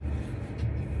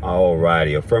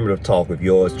Alrighty, Affirmative Talk with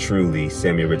yours truly,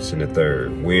 Samuel Richardson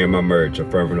III. Wearing my merch,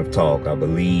 Affirmative Talk. I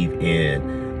believe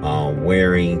in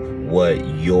wearing what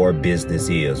your business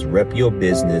is. Rep your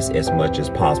business as much as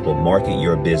possible. Market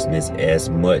your business as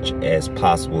much as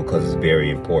possible because it's very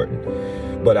important.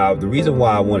 But the reason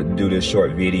why I wanted to do this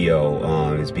short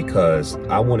video is because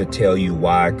I want to tell you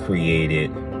why I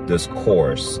created this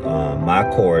course, my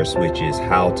course, which is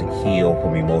how to heal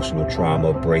from emotional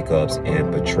trauma, breakups,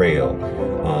 and betrayal.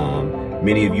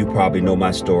 Many of you probably know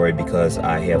my story because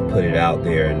I have put it out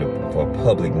there for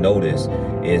public notice,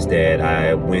 is that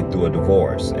I went through a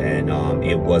divorce, and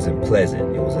it wasn't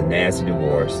pleasant. It was a nasty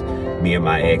divorce. Me and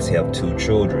my ex have 2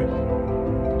 children,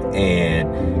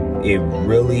 and it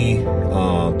really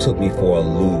took me for a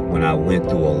loop when I went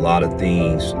through a lot of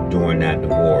things during that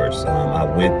divorce. I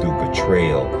went through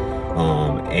betrayal,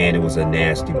 and it was a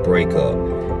nasty breakup,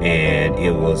 and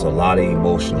it was a lot of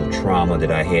emotional trauma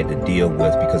that I had to deal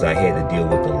with because I had to deal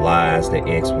with the lies the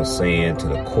ex was saying to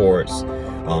the courts.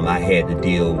 I had to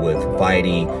deal with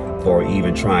fighting for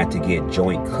even trying to get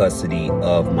joint custody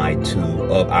of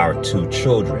our 2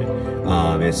 children.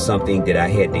 It's something that I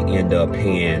had to end up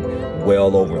paying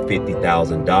well over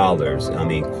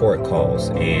 $50,000, court costs.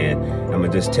 And I'm gonna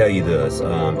just tell you this,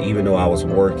 even though I was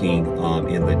working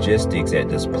in logistics at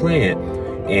this plant,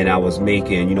 and I was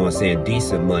making,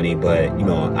 decent money, but,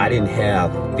 I didn't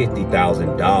have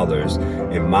 $50,000,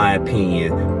 in my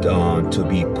opinion, to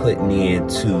be putting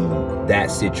into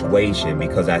that situation,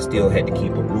 because I still had to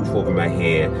keep a roof over my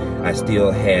head. I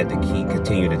still had to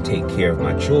continue to take care of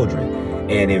my children.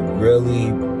 And it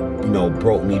really,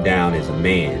 broke me down as a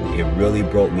man. It really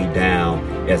broke me down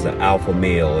as an alpha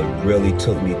male. It really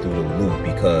took me through the loop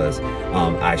because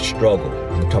I struggled.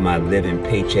 You're talking about living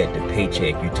paycheck to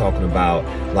paycheck. You're talking about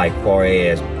far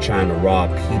as trying to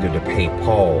rob Peter to pay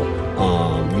Paul.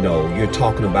 You're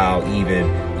talking about even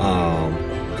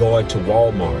going to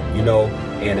Walmart,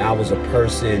 and I was a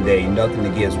person that ain't nothing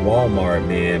against Walmart,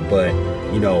 man, but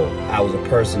I was a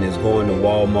person that's going to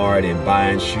Walmart and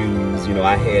buying shoes.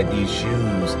 I had these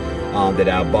shoes that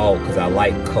I bought because I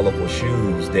like colorful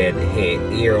shoes that had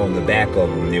air on the back of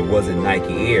them. There wasn't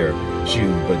Nike Air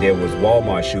shoes, but there was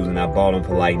Walmart shoes, and I bought them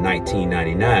for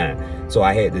 $19.99. So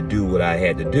I had to do what I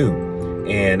had to do.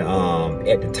 And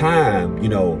at the time,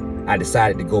 I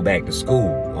decided to go back to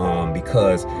school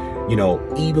because,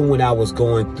 even when I was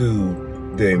going through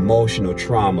the emotional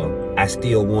trauma, I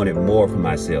still wanted more for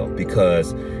myself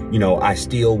because, I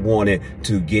still wanted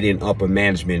to get in upper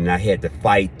management, and I had to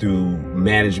fight through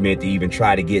management to even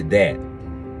try to get that.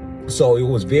 So it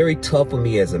was very tough for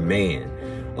me as a man.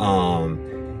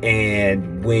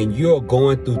 And when you're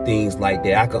going through things like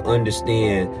that, I can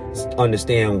understand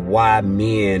why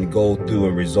men go through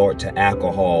and resort to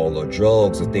alcohol or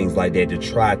drugs or things like that to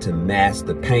try to mask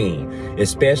the pain,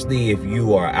 especially if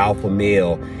you are alpha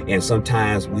male. And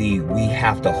sometimes we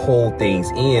have to hold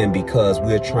things in because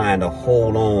we're trying to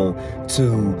hold on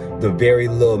to the very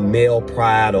little male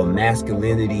pride or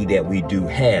masculinity that we do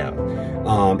have.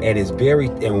 And it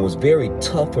was very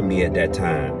tough for me at that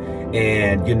time.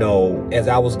 And, as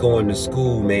I was going to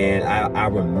school, man, I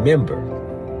remember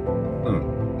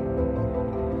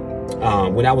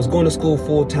when I was going to school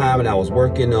full time and I was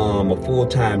working a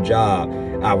full-time job,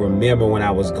 I remember when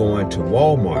I was going to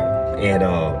Walmart,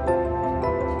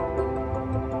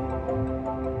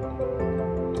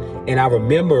 and I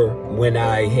remember when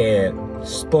I had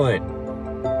spent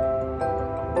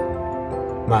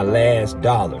my last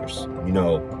dollars,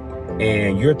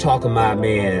 and you're talking about,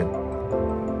 man,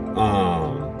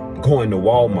 going to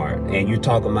Walmart, and you're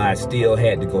talking about I still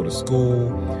had to go to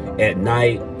school at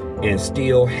night and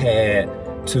still had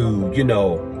to,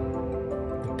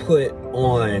 put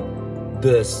on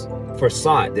this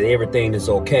facade that everything is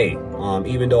okay.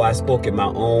 Even though I spoke at my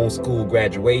own school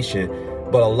graduation,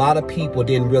 but a lot of people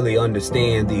didn't really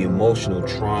understand the emotional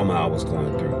trauma I was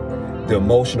going through. The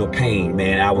emotional pain,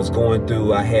 man, I was going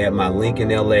through. I had my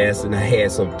Lincoln LS, and I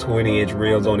had some 20-inch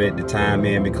rims on it at the time,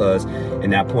 man, because in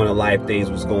that point of life, things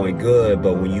was going good.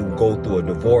 But when you go through a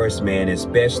divorce, man,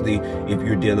 especially if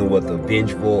you're dealing with a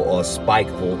vengeful or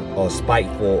spiteful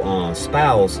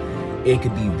spouse, it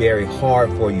could be very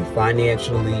hard for you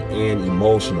financially and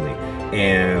emotionally.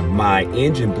 And my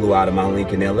engine blew out of my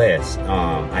Lincoln LS.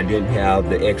 I didn't have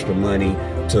the extra money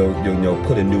to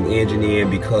put a new engine in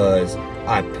because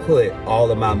I put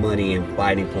all of my money in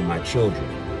fighting for my children.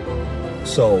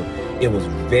 So it was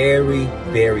very,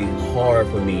 very hard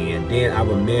for me. And then I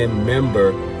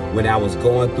remember when I was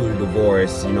going through the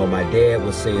divorce, my dad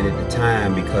was saying at the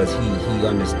time, because he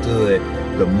understood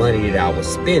the money that I was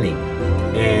spending.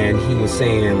 And he was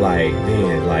saying maybe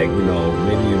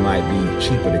it might be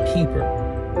cheaper to keep her.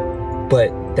 But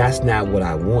that's not what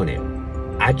I wanted.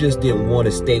 I just didn't want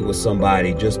to stay with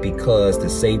somebody just because to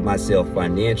save myself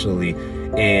financially,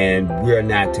 and we're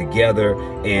not together,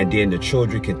 and then the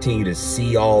children continue to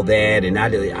see all that. And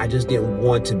I just didn't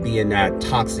want to be in that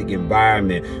toxic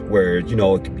environment where, it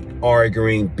could be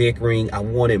arguing, bickering. I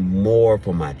wanted more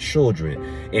for my children.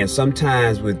 And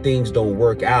sometimes when things don't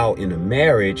work out in a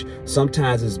marriage,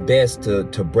 sometimes it's best to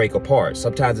break apart.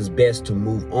 Sometimes it's best to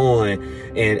move on,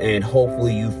 and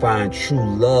hopefully you find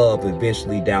true love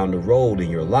eventually down the road in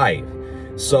your life.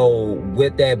 So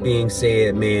with that being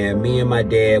said, man, me and my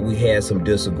dad, we had some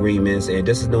disagreements, and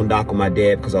this is no knock on my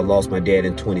dad because I lost my dad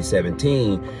in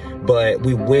 2017, but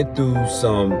we went through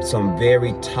some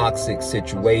very toxic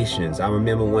situations. I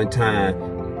remember one time,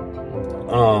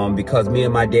 because me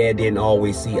and my dad didn't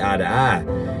always see eye to eye,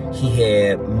 he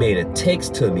had made a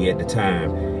text to me at the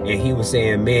time, and he was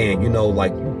saying, man,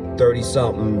 like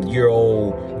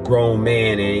 30-something-year-old grown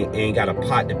man ain't got a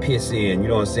pot to piss in, you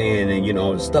know what I'm saying,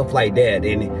 and stuff like that.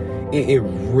 And it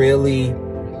really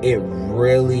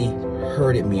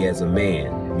hurted me as a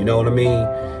man, you know what I mean?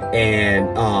 And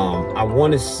I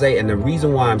want to say, and the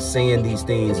reason why I'm saying these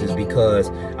things is because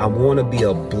I want to be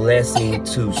a blessing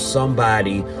to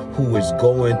somebody who is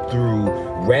going through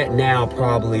right now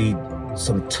probably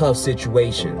some tough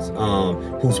situations,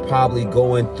 who's probably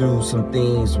going through some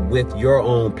things with your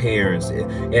own parents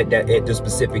at this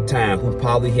specific time, who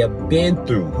probably have been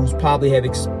through, who's probably have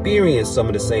experienced some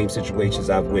of the same situations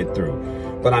I've went through.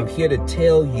 But I'm here to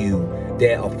tell you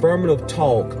that affirmative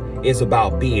talk is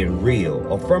about being real.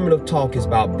 Affirmative talk is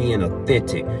about being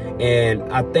authentic. And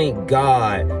I thank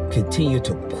God continue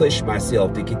to push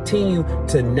myself to continue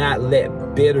to not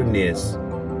let bitterness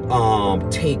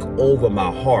take over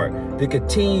my heart, to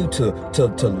continue to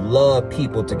love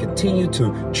people, to continue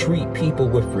to treat people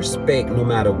with respect no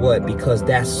matter what, because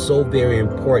that's so very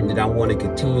important. And I want to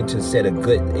continue to set a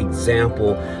good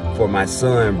example for my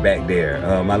son back there,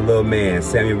 my little man,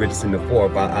 Samuel Richardson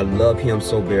IV. I love him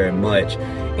so very much.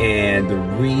 And the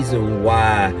reason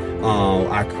why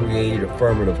I created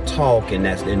Affirmative Talk, and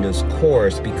that's in this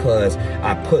course, because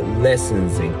I put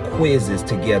lessons and quizzes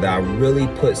together. I really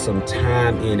put some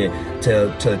time in it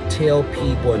to tell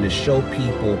people and to show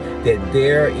people that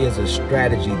there is a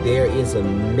strategy, there is a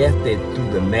method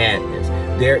through the madness.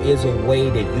 There is a way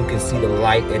that you can see the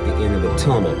light at the end of the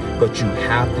tunnel, but you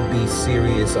have to be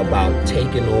serious about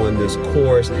taking on this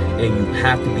course, and you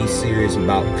have to be serious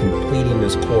about completing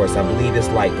this course. I believe it's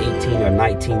like 18 or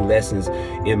 19 lessons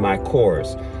in my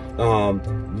course.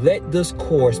 Let this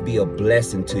course be a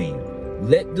blessing to you.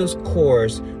 Let this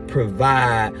course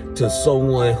provide to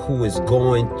someone who is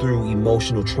going through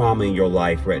emotional trauma in your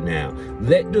life right now.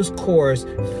 Let this course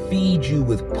feed you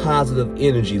with positive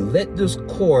energy. Let this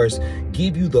course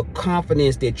give you the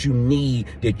confidence that you need,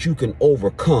 that you can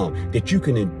overcome, that you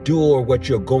can endure what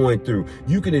you're going through.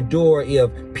 You can endure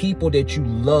if people that you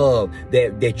love,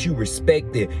 that you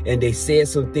respected, and they said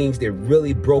some things that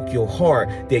really broke your heart,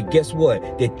 that guess what?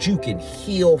 That you can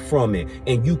heal from it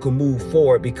and you can move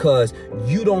forward, because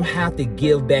you don't have to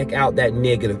give back out that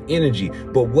negative energy.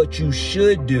 But what you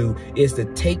should do is to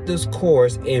take this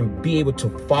course and be able to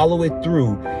follow it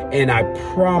through. And I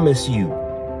promise you,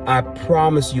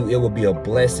 it will be a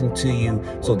blessing to you.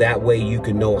 So that way you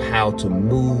can know how to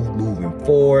moving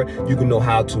forward. You can know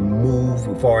how to move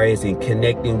as far as in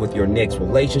connecting with your next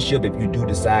relationship. If you do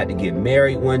decide to get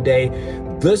married one day,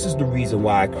 this is the reason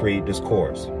why I created this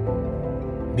course.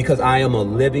 Because I am a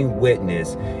living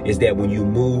witness, is that when you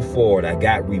move forward, I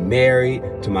got remarried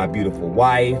to my beautiful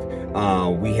wife.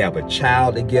 We have a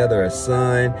child together, a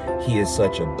son. He is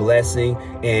such a blessing.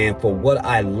 And for what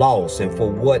I lost and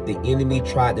for what the enemy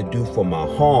tried to do for my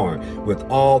harm with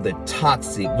all the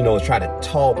toxic, try to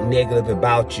talk negative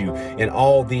about you and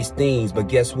all these things. But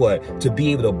guess what? To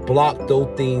be able to block those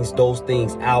things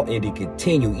out and to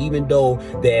continue, even though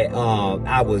that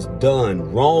I was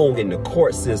done wrong in the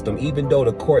court system, even though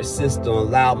the court system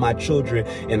allowed my children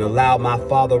and allowed my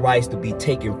father rights to be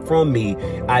taken from me,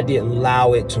 I didn't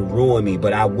allow it to ruin me.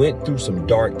 But I went through some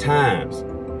dark times.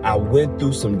 I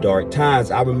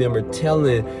remember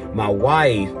telling my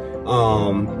wife,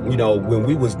 when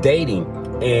we was dating,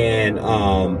 and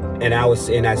I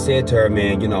said to her,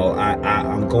 man,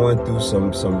 I'm going through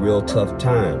some real tough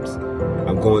times.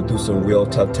 I'm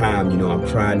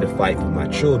trying to fight for my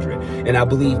children. And I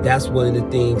believe that's one of the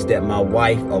things that my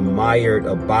wife admired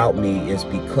about me, is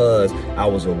because I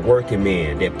was a working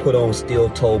man that put on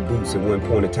steel-toed boots at one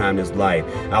point in time in his life.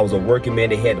 I was a working man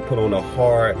that had to put on a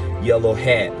hard yellow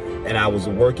hat and I was a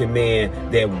working man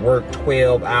that worked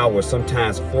 12 hours,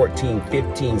 sometimes 14,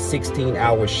 15,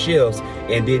 16-hour shifts,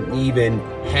 and didn't even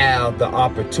have the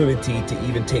opportunity to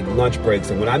even take lunch breaks.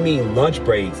 And when I mean lunch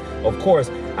breaks, of course,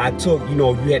 I took,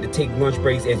 you had to take lunch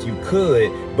breaks as you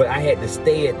could, but I had to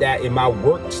stay at that in my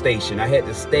workstation. I had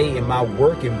to stay in my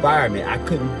work environment. I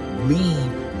couldn't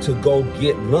leave to go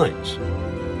get lunch.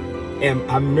 And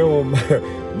I remember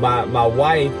my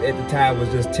wife at the time was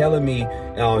just telling me,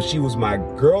 she was my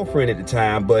girlfriend at the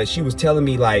time, but she was telling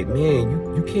me like,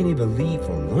 man, you can't even leave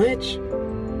for lunch?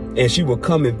 And she would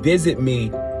come and visit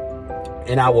me,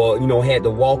 and I will, had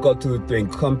to walk up to the thing,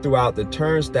 come throughout the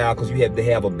turnstile, because you have to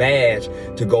have a badge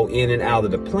to go in and out of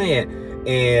the plant.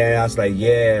 And I was like,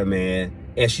 yeah, man.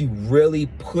 And she really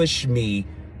pushed me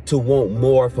to want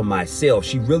more for myself.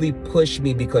 She really pushed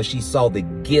me because she saw the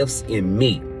gifts in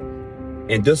me.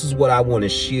 And this is what I want to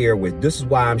share this is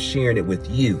why I'm sharing it with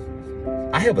you.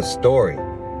 I have a story.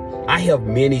 I have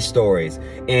many stories,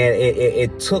 and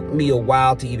it took me a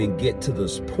while to even get to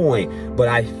this point, but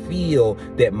I feel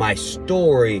that my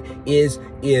story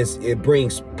it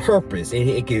brings purpose, and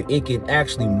it can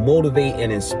actually motivate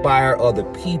and inspire other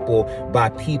people by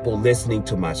people listening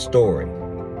to my story.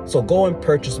 So go and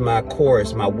purchase my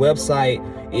course. My website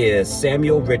is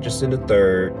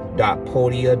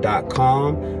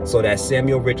SamuelRichardsonIII.podia.com. So that's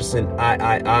Samuel Richardson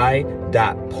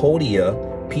III.podia.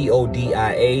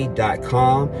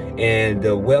 PODIA.com, and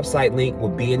the website link will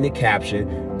be in the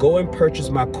caption. Go and purchase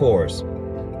my course,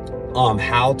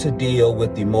 how to deal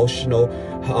with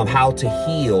how to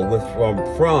heal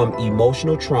from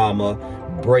emotional trauma,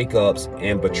 breakups,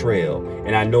 and betrayal.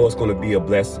 And I know it's going to be a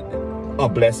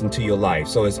blessing to your life.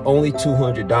 So it's only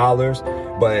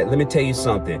 $200, but let me tell you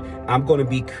something. I'm going to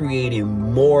be creating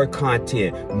more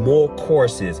content, more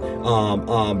courses.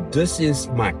 This is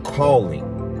my calling.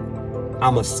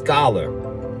 I'm a scholar.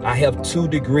 I have 2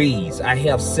 degrees. I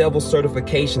have several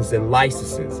certifications and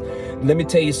licenses. Let me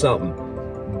tell you something.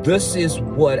 This is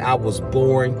what I was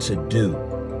born to do,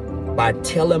 by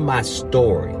telling my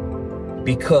story.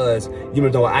 Because,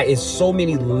 it's so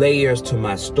many layers to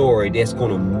my story that's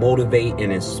going to motivate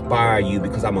and inspire you,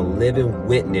 because I'm a living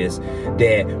witness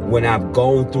that when I've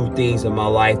gone through things in my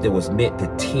life that was meant to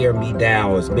tear me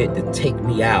down, was meant to take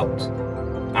me out,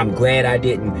 I'm glad I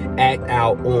didn't act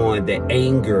out on the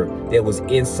anger that was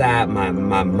inside my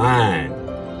mind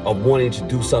of wanting to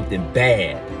do something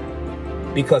bad.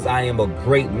 Because I am a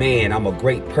great man. I'm a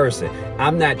great person.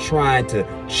 I'm not trying to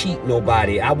cheat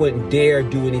nobody. I wouldn't dare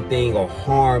do anything or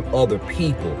harm other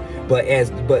people. But at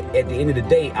the end of the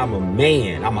day, I'm a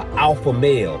man. I'm an alpha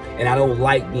male, and I don't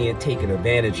like being taken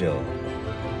advantage of.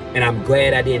 And I'm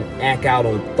glad I didn't act out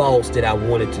on thoughts that I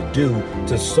wanted to do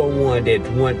to someone that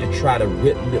wanted to try to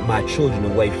rip my children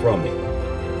away from me.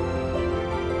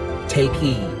 Take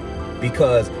heed,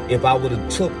 because if I would have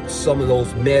took some of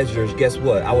those measures, guess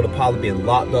what? I would have probably been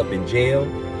locked up in jail.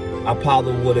 I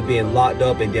probably would have been locked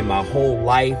up and then my whole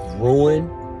life ruined.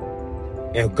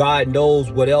 And God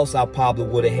knows what else I probably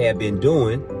would have had been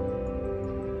doing.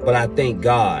 But I thank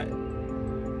God.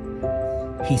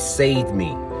 He saved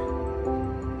me.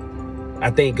 I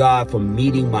thank God for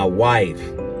meeting my wife.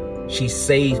 She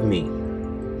saved me.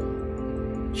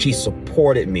 She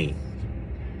supported me,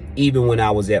 even when I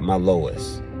was at my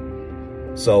lowest.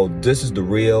 So this is the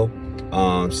real.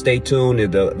 Stay tuned.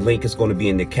 The link is going to be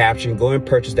in the caption. Go and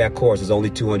purchase that course. It's only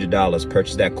 $200.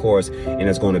 Purchase that course, and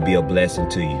it's going to be a blessing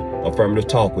to you. Affirmative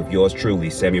Talk with yours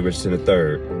truly, Samuel Richardson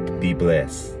III. Be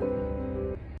blessed.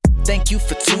 Thank you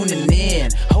for tuning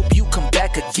in. Hope you come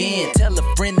back again. Tell a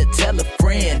friend to tell a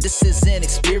friend. This is an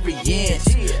experience.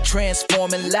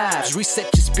 Transforming lives. Reset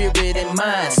your spirit and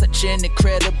mind. Such an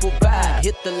incredible vibe.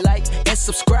 Hit the like and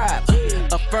subscribe.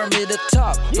 Affirmative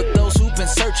Talk for those who've been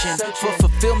searching for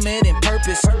fulfillment and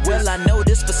purpose. Well, I know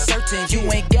this for certain.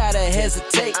 You ain't gotta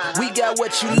hesitate. We got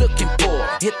what you looking for.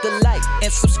 Hit the like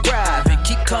and subscribe and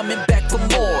keep coming back for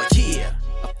more. Yeah.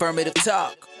 Affirmative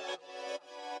Talk.